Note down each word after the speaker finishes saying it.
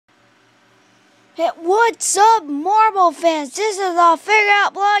Hey, what's up, Marvel fans? This is the Figure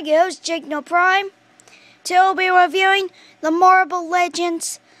Out Blog, your host, Jake No Prime. Today we'll be reviewing the Marvel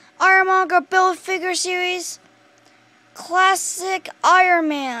Legends Monger Build Figure Series Classic Iron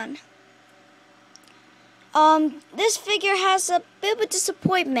Man. This figure has a bit of a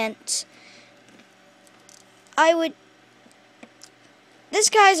disappointment. This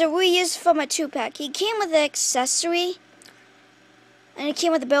guy's a reuse from a 2-pack. He came with an accessory. And it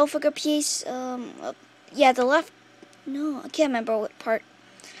came with a build figure piece. Yeah, the left. No, I can't remember what part.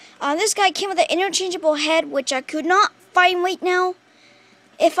 This guy came with an interchangeable head, which I could not find right now.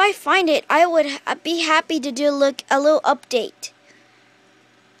 If I find it, I would be happy to do a little update.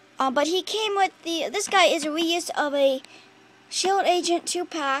 But he came with this guy is a reuse of a Shield Agent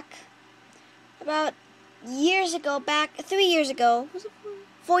 2-pack. About years ago, 3 years ago. Was it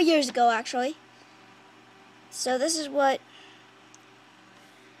 4 years ago, actually. So this is what.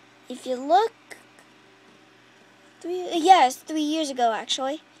 If you look, 3 years ago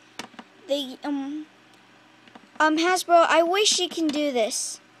actually. They Hasbro, I wish you can do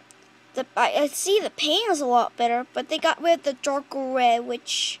this. I see the paint is a lot better, but they got rid of the darker red,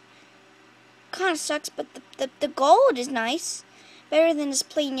 which kind of sucks. But the gold is nice, better than this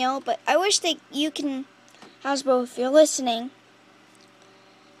plain yellow. But I wish you can, Hasbro, if you're listening,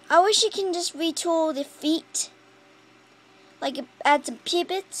 I wish you can just retool the feet, like add some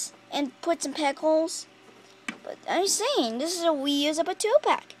pivots and put some peg holes. But I'm saying, this is a reuse of a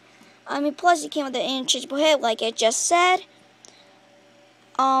 2-pack. Plus it came with an interchangeable head, like I just said.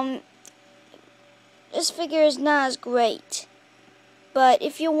 This figure is not as great. But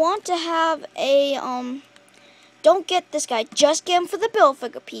if you want to have a, don't get this guy. Just get him for the build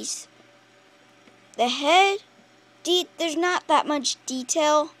figure piece. The head, there's not that much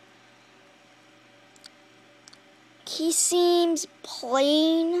detail. He seems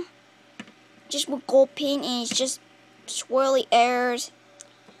plain, just with gold paint, and it's just swirly airs.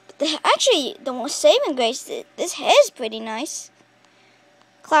 But the most saving grace, this head is pretty nice.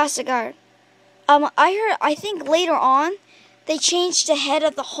 Classic art. I think later on they changed the head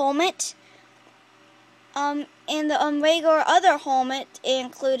of the helmet. And the regular other helmet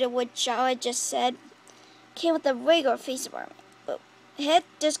included, which I just said, came with the regular face of armor. But head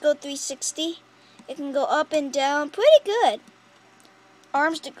does go 360. It can go up and down pretty good.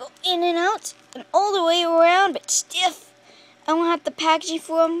 Arms to go in and out and all the way around, but stiff. I don't have the packaging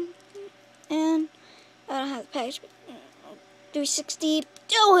for them, and I don't have the package. But 360,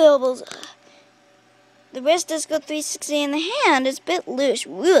 no elbows. The wrist does go 360, and the hand is a bit loose,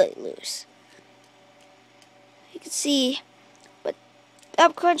 really loose. You can see, but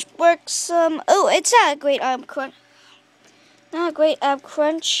ab crunch works. It's not a great ab crunch. Not a great ab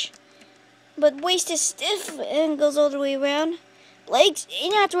crunch. But waist is stiff and goes all the way around. Legs,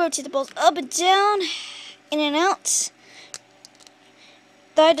 you have to rotate the balls up and down, in and out.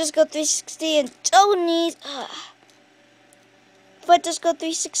 Thigh does go 360 and double knees. Foot does go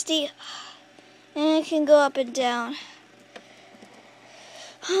 360 and it can go up and down.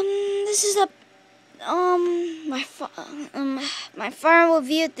 This is my final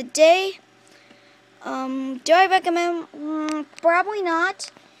review of the day. Do I recommend? Probably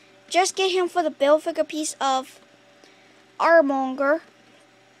not. Just get him for the build figure piece of Monger.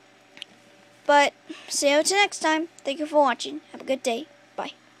 But see you until next time. Thank you for watching. Have a good day.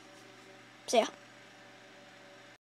 Bye. See ya.